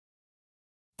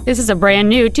This is a brand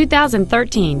new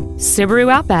 2013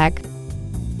 Subaru Outback.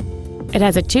 It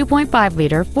has a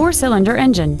 2.5-liter four-cylinder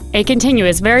engine, a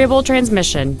continuous variable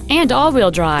transmission, and all-wheel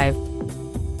drive.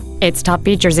 Its top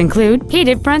features include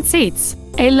heated front seats,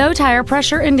 a low-tire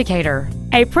pressure indicator,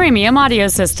 a premium audio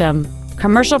system,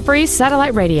 commercial-free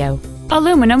satellite radio,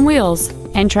 aluminum wheels,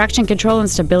 and traction control and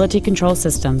stability control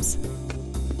systems.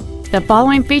 The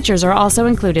following features are also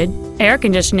included: air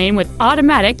conditioning with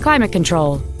automatic climate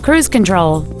control, cruise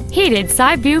control, heated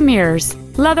side view mirrors,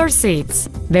 leather seats,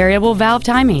 variable valve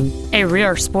timing, a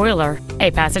rear spoiler,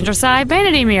 a passenger side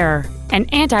vanity mirror, an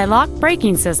anti-lock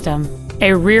braking system,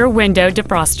 a rear window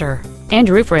defroster, and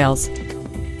roof rails.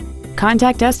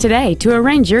 Contact us today to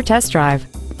arrange your test drive.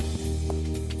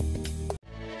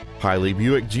 Hiley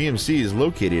Buick GMC is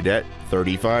located at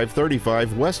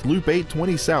 3535 West Loop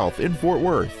 820 South in Fort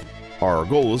Worth. Our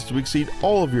goal is to exceed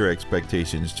all of your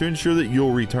expectations to ensure that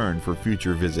you'll return for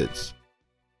future visits.